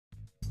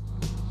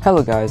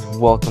Hello guys,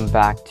 welcome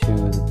back to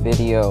the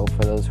video.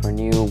 For those who are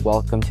new,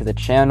 welcome to the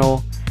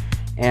channel.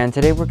 And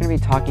today we're going to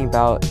be talking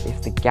about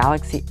if the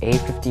Galaxy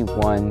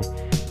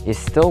A51 is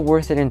still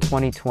worth it in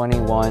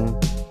 2021.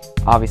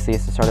 Obviously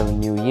it's the start of a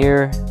new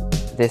year.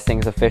 This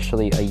thing's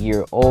officially a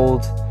year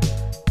old.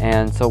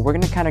 And so we're going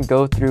to kind of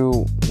go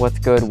through what's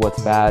good,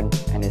 what's bad,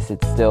 and is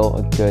it still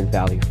a good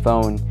value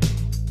phone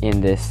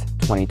in this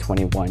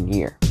 2021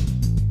 year.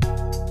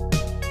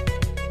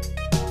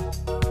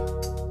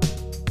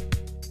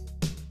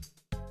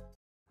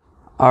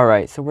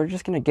 Alright, so we're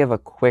just going to give a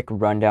quick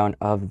rundown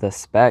of the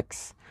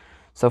specs.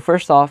 So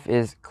first off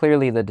is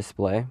clearly the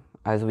display.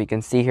 As we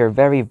can see here,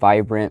 very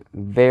vibrant,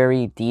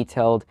 very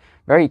detailed,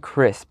 very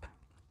crisp.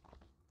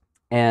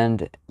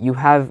 And you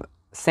have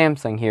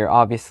Samsung here,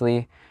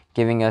 obviously,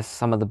 giving us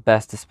some of the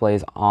best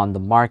displays on the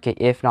market,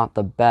 if not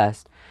the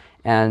best.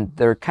 And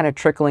they're kind of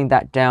trickling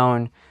that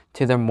down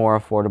to their more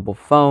affordable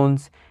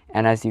phones.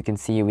 And as you can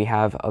see, we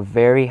have a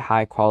very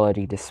high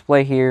quality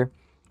display here.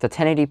 It's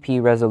a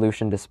 1080p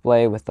resolution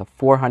display with a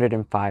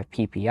 405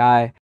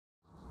 ppi.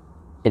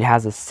 It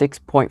has a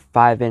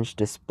 6.5-inch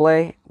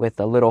display with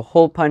a little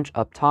hole punch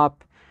up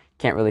top.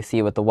 Can't really see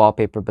it with the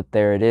wallpaper, but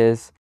there it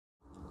is.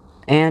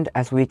 And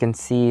as we can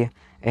see,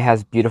 it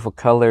has beautiful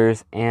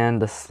colors and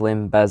the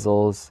slim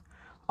bezels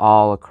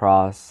all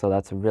across. So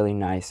that's a really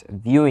nice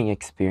viewing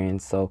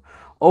experience. So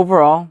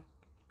overall,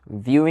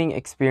 viewing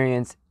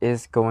experience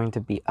is going to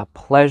be a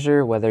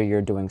pleasure, whether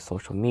you're doing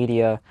social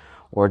media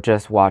or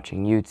just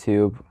watching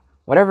YouTube.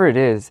 Whatever it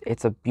is,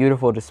 it's a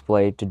beautiful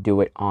display to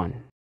do it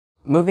on.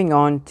 Moving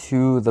on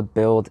to the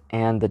build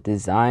and the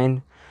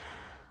design.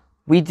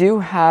 We do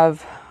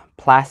have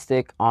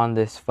plastic on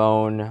this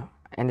phone,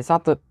 and it's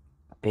not the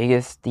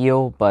biggest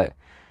deal, but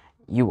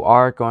you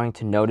are going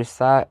to notice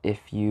that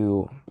if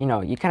you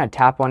kind of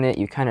tap on it,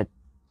 you kind of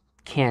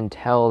can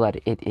tell that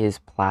it is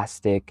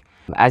plastic.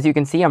 As you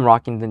can see, I'm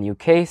rocking the new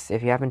case.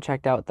 If you haven't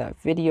checked out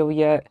that video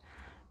yet,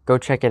 go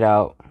check it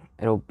out.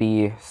 It'll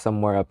be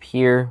somewhere up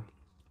here.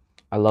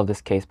 I love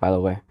this case, by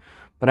the way.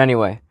 But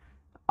anyway,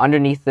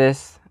 underneath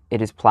this,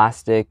 it is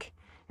plastic,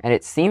 and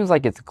it seems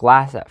like it's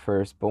glass at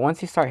first, but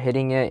once you start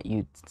hitting it,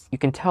 you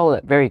can tell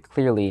it very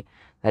clearly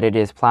that it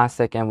is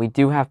plastic. And we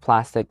do have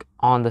plastic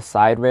on the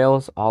side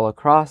rails all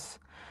across,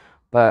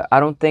 but I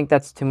don't think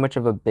that's too much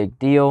of a big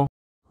deal.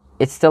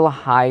 It's still a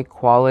high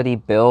quality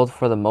build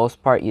for the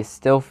most part. It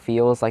still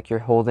feels like you're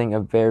holding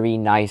a very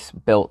nice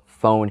built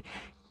phone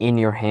in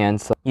your hand.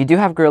 So you do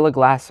have Gorilla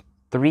Glass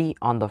 3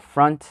 on the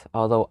front,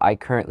 although I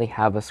currently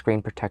have a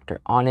screen protector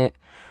on it,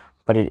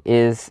 but it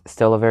is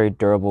still a very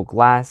durable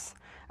glass.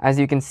 As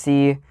you can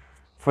see,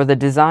 for the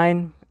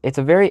design, it's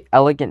a very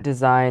elegant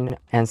design,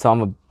 and so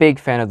I'm a big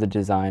fan of the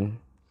design.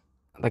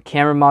 The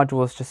camera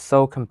module is just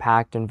so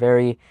compact and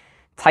very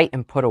tight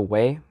and put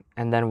away.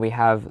 And then we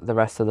have the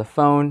rest of the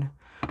phone.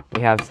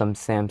 We have some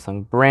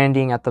Samsung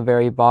branding at the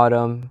very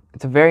bottom.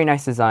 It's a very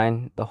nice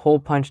design. The hole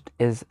punch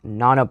is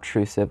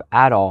non-obtrusive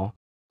at all.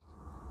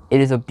 It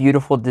is a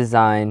beautiful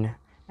design,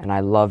 and I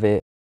love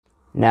it.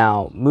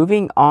 Now,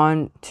 moving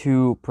on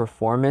to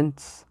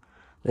performance.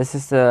 This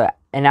is an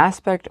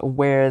aspect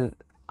where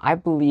I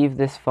believe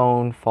this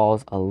phone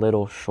falls a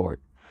little short.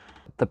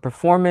 The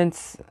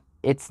performance,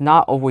 it's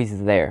not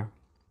always there.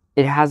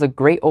 It has a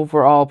great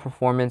overall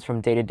performance from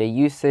day-to-day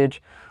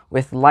usage.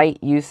 With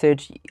light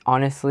usage,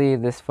 honestly,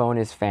 this phone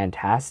is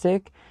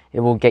fantastic. It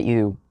will get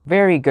you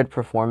very good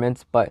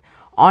performance, but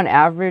on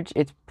average,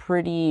 it's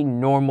pretty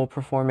normal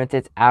performance.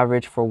 It's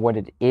average for what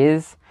it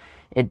is.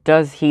 It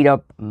does heat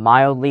up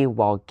mildly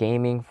while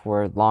gaming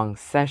for long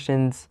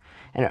sessions,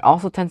 and it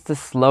also tends to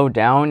slow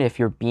down if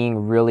you're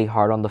being really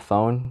hard on the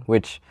phone,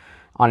 which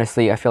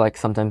honestly I feel like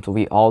sometimes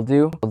we all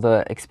do.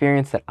 The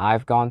experience that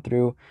I've gone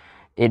through,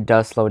 it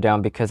does slow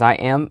down because I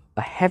am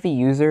a heavy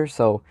user,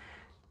 so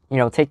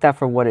take that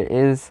for what it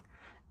is.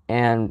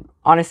 And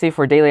honestly,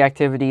 for daily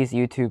activities,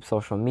 YouTube,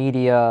 social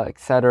media,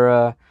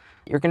 etc.,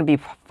 you're going to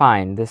be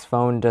fine. This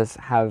phone does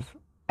have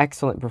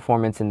excellent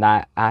performance in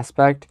that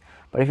aspect.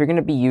 But if you're going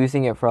to be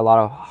using it for a lot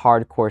of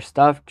hardcore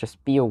stuff,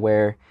 just be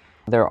aware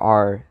there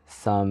are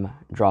some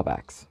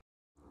drawbacks.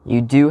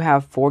 You do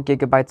have 4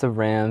 GB of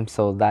RAM,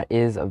 so that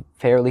is a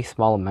fairly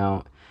small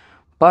amount.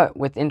 But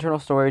with internal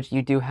storage,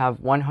 you do have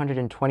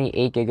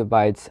 128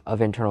 GB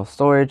of internal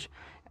storage,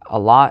 a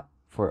lot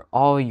for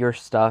all your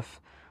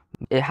stuff.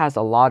 It has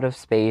a lot of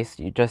space.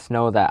 You just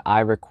know that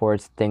I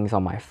record things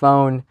on my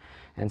phone,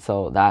 and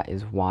so that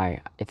is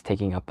why it's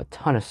taking up a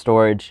ton of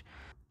storage.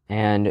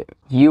 And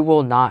you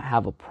will not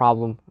have a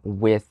problem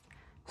with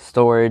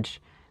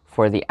storage.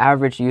 For the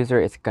average user,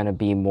 it's going to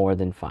be more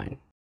than fine.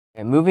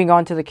 And moving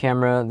on to the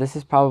camera, this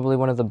is probably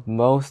one of the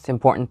most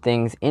important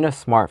things in a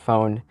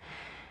smartphone.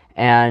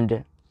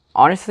 And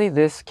honestly,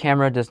 this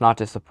camera does not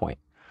disappoint.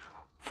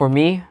 For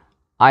me,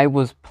 I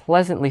was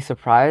pleasantly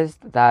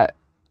surprised that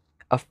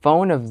a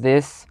phone of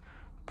this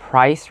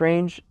price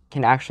range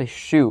can actually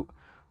shoot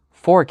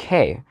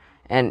 4K.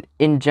 And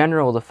in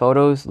general, the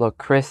photos look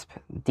crisp,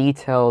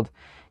 detailed,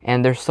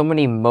 and there's so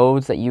many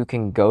modes that you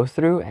can go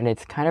through, and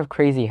it's kind of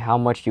crazy how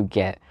much you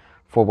get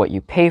for what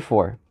you pay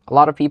for. A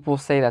lot of people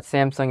say that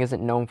Samsung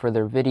isn't known for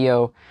their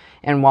video,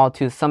 and while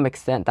to some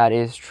extent that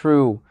is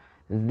true,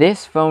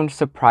 this phone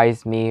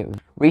surprised me.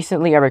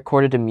 Recently, I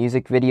recorded a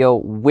music video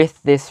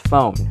with this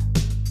phone.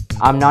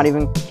 I'm not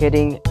even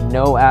kidding,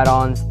 no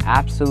add-ons,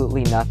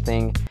 absolutely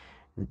nothing,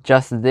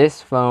 just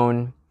this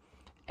phone,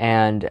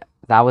 and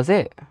that was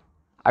it.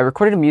 I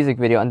recorded a music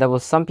video, and there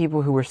was some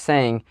people who were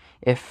saying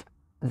if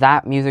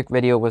that music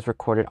video was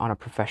recorded on a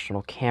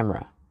professional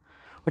camera,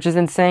 which is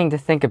insane to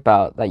think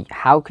about. Like,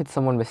 how could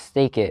someone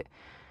mistake it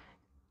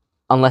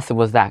unless it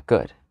was that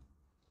good?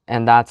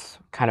 And that's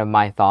kind of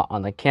my thought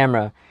on the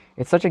camera.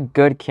 It's such a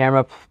good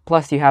camera,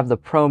 plus you have the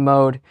pro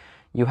mode,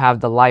 you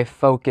have the live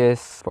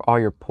focus for all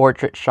your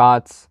portrait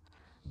shots.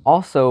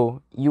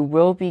 Also, you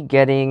will be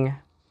getting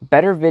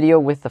better video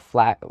with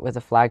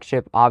the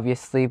flagship,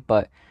 obviously,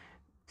 but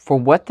for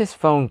what this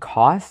phone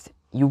costs,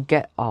 you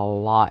get a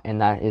lot, and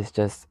that is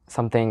just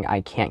something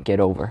I can't get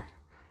over.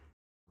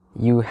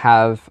 You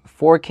have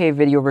 4K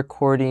video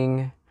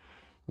recording,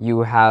 you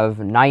have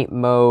night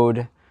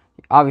mode,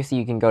 obviously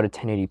you can go to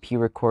 1080p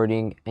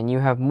recording, and you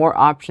have more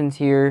options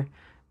here: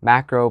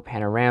 macro,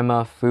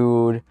 panorama,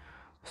 food,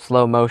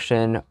 slow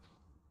motion,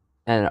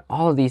 and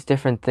all of these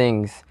different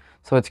things.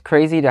 So it's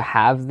crazy to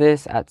have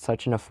this at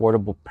such an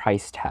affordable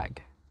price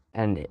tag,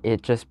 and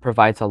it just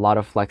provides a lot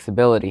of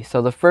flexibility.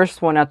 So the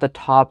first one at the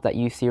top that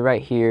you see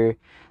right here,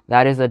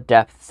 that is a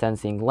depth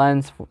sensing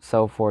lens,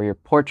 so for your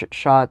portrait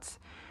shots.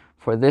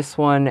 For this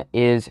one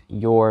is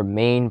your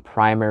main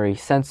primary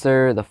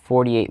sensor, the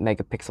 48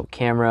 megapixel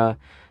camera.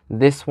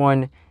 This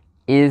one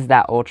is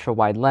that ultra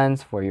wide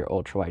lens for your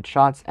ultra wide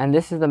shots, and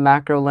this is the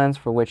macro lens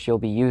for which you'll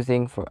be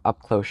using for up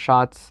close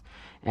shots.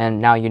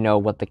 And now you know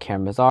what the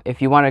cameras are.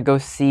 If you want to go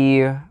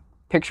see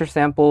picture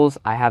samples,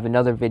 I have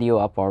another video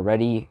up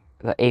already,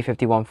 the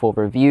A51 full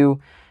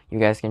review. You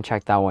guys can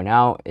check that one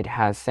out. It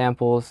has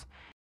samples.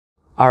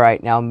 All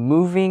right, now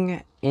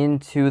moving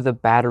into the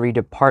battery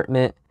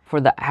department. For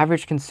the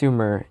average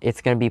consumer,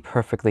 it's going to be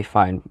perfectly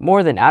fine.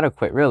 More than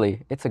adequate,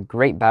 really. It's a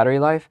great battery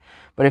life.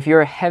 But if you're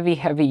a heavy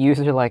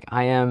user like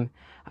I am,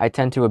 I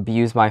tend to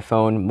abuse my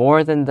phone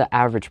more than the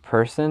average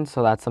person.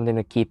 So that's something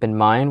to keep in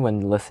mind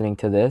when listening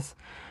to this.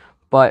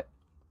 But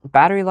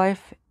battery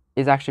life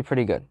is actually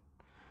pretty good.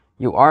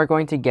 You are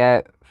going to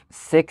get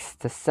 6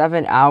 to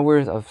 7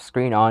 hours of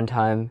screen on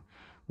time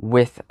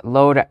with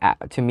low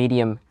to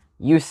medium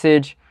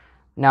usage.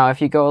 Now,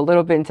 if you go a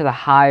little bit into the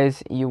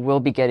highs, you will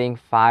be getting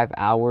 5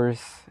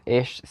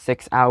 hours-ish,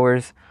 6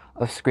 hours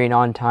of screen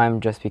on time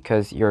just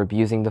because you're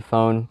abusing the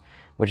phone,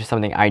 which is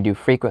something I do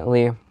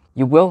frequently.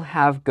 You will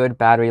have good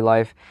battery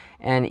life,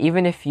 and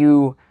even if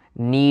you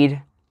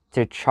need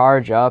to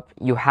charge up,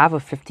 you have a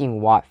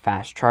 15-watt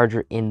fast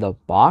charger in the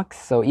box.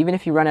 So even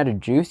if you run out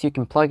of juice, you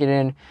can plug it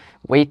in,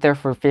 wait there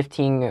for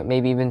 15,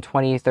 maybe even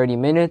 20, 30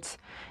 minutes,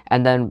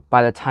 and then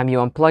by the time you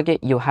unplug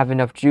it, you'll have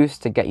enough juice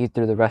to get you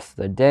through the rest of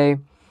the day.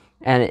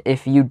 And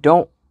if you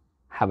don't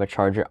have a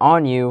charger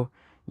on you,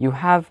 you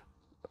have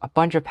a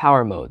bunch of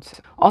power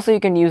modes. Also, you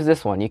can use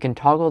this one. You can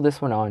toggle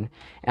this one on,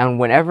 and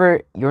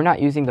whenever you're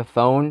not using the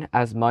phone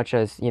as much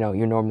as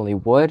you normally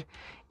would,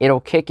 it'll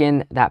kick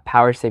in that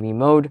power saving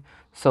mode.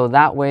 So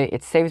that way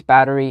it saves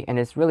battery, and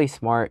it's really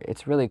smart.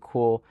 It's really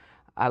cool.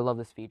 I love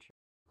this feature.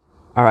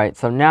 All right,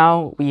 so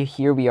now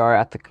here we are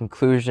at the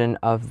conclusion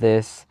of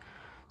this.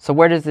 So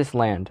where does this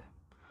land?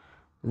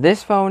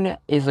 This phone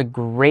is a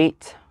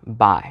great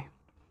buy.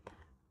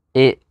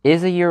 It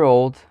is a year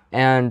old,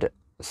 and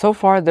so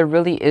far there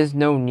really is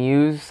no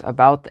news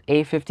about the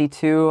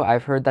A52.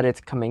 I've heard that it's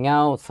coming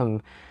out,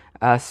 some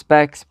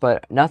specs,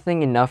 but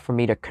nothing enough for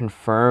me to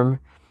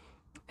confirm.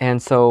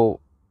 And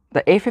so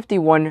the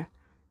A51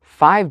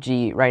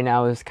 5G right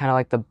now is kind of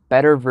like the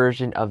better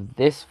version of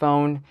this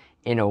phone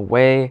in a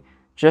way.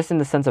 Just in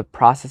the sense of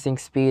processing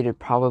speed, it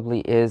probably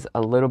is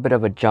a little bit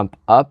of a jump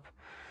up.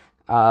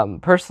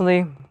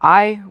 Personally,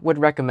 I would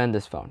recommend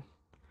this phone.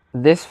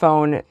 This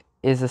phone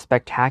is a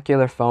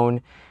spectacular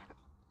phone.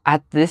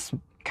 At this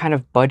kind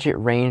of budget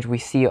range, we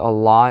see a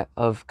lot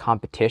of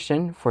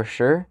competition for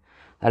sure.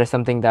 That is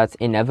something that's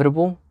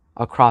inevitable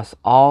across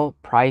all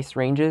price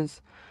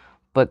ranges.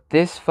 But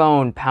this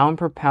phone, pound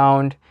per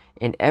pound,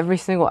 in every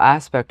single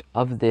aspect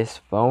of this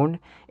phone,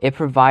 it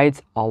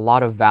provides a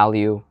lot of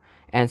value.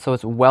 And so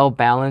it's well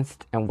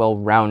balanced and well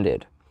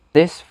rounded.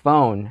 This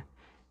phone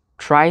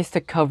tries to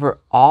cover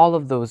all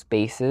of those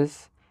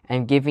bases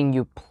and giving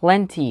you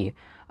plenty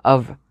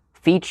of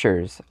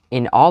features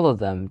in all of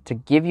them to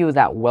give you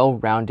that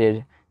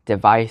well-rounded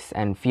device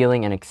and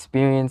feeling and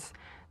experience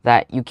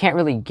that you can't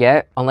really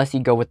get unless you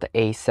go with the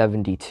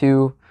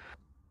A72.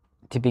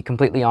 To be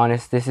completely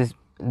honest, this is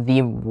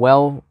the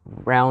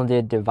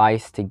well-rounded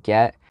device to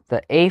get.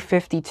 The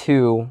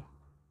A52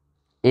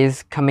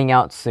 is coming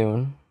out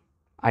soon.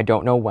 I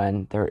don't know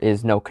when. There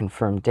is no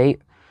confirmed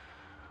date,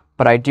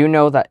 but I do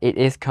know that it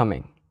is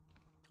coming.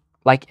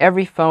 Like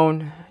every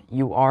phone,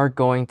 you are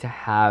going to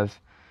have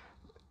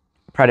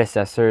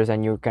predecessors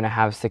and you're going to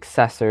have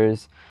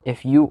successors.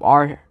 If you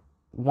are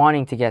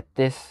wanting to get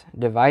this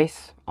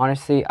device,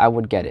 honestly, I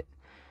would get it.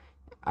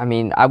 I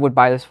mean, I would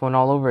buy this phone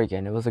all over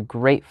again. It was a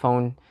great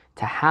phone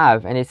to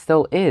have, and it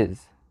still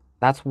is.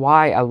 That's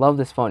why I love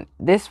this phone.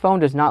 This phone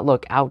does not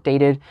look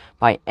outdated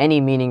by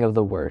any meaning of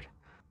the word.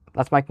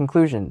 That's my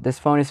conclusion. This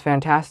phone is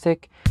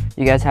fantastic.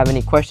 You guys have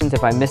any questions?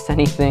 If I missed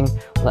anything,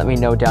 let me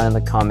know down in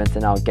the comments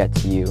and I'll get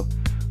to you.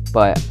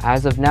 But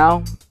as of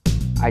now,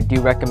 I do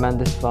recommend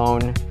this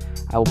phone.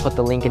 I will put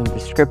the link in the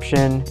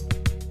description.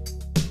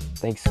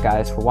 Thanks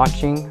guys for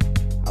watching.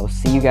 I will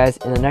see you guys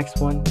in the next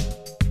one.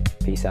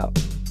 Peace out.